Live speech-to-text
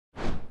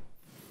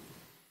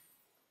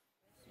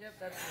Yep,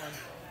 that's one.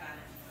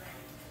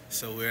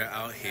 So we're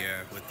out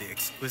here with the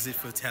exquisite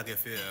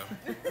photographer.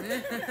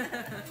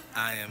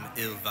 I am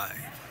ill vibe.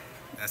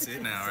 That's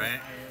it now,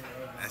 right?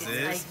 That's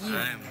it.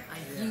 I'm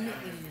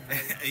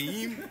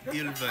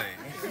ill vibe.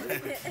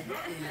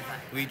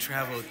 We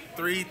traveled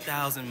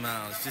 3,000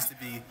 miles just to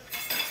be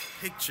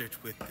pictured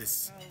with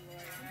this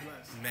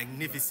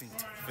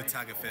magnificent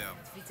photographer.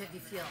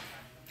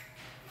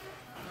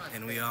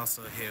 And we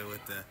also here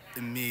with the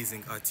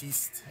amazing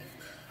artiste,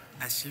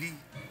 Ashley.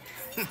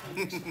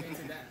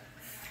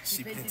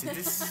 She painted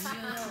this.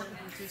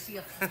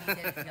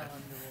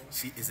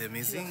 She is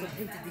amazing.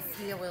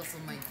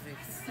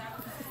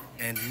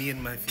 And me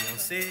and my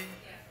fiance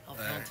are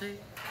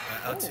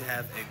out to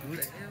have a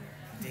good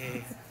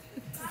day.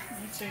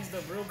 You changed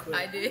up real quick.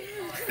 I did.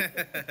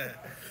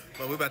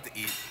 But we're about to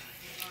eat.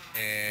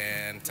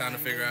 And time to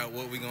figure out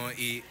what we're going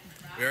to eat.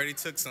 We already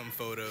took some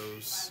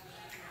photos.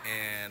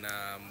 And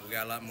we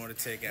got a lot more to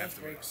take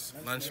afterwards.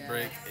 Lunch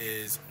break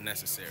is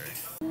necessary.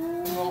 We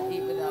won't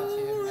eat without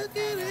you. Look at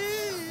this.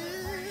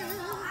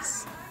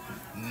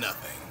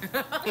 Nothing.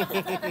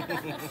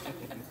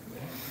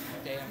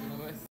 Damn,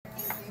 Lewis.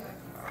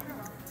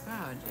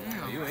 God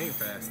damn. You ain't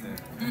fasting.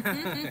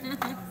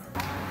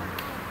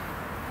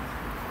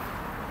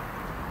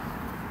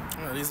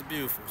 Oh, these are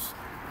beautiful.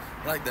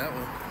 I like that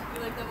one.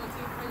 You like that one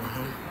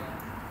too?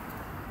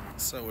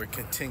 So we're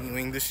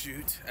continuing the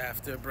shoot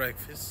after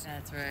breakfast.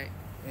 That's right.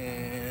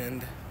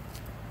 And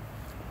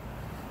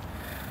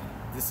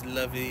this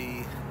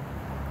lovely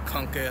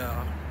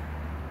conqueror.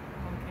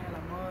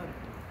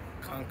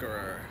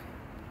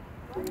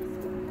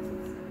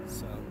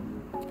 So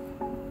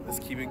let's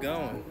keep it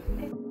going.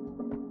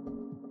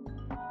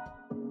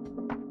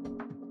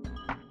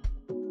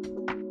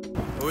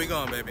 Where we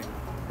going, baby?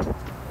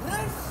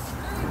 Yeah.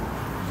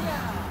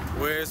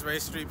 Where's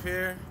Race Street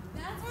Pier?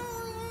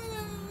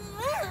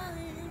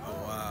 Oh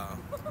wow.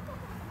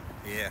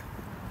 Yeah.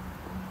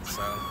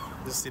 So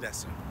we'll see that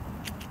soon.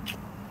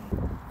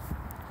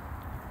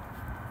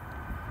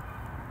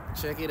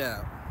 Check it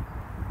out.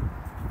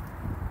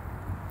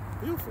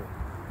 Beautiful.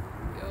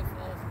 Beautiful.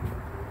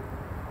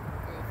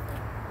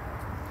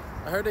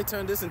 I heard they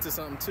turned this into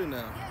something too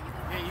now.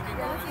 Yeah, you can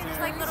go in there. There's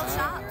like little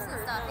shops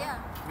and stuff, yeah.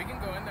 We can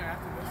go in there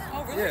after this.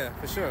 Oh, really? Yeah,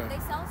 for sure. They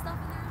sell stuff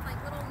in there, like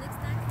little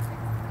knickknacks.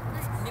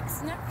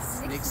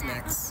 Knickknacks?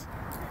 Knickknacks.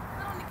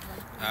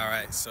 All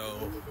right,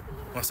 so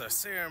once our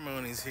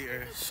ceremony's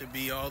here, should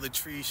be all the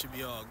trees should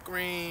be all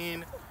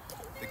green.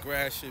 The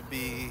grass should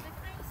be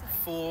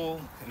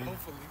full. And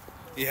Hopefully.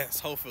 yes,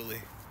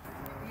 hopefully.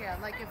 Yeah,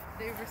 like if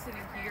they were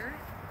sitting here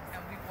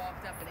and we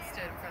walked up and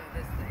stood in front of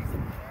this thing.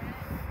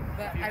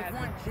 But I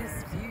want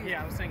this view.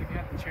 Yeah, I was saying if you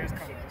have the chairs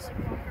come this way.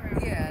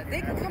 Yeah,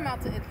 they can come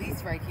out to at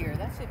least right here.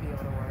 That should be able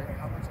to work.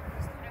 How much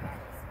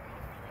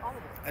all of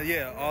it.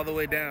 Yeah, all the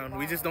way down.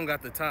 We just don't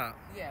got the top.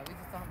 Yeah, we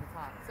just don't have the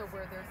top. So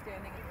where they're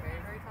standing at the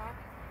very, very top,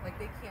 like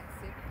they can't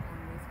sit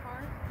on this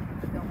part.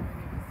 They'll only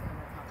be able to sit on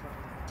the top level.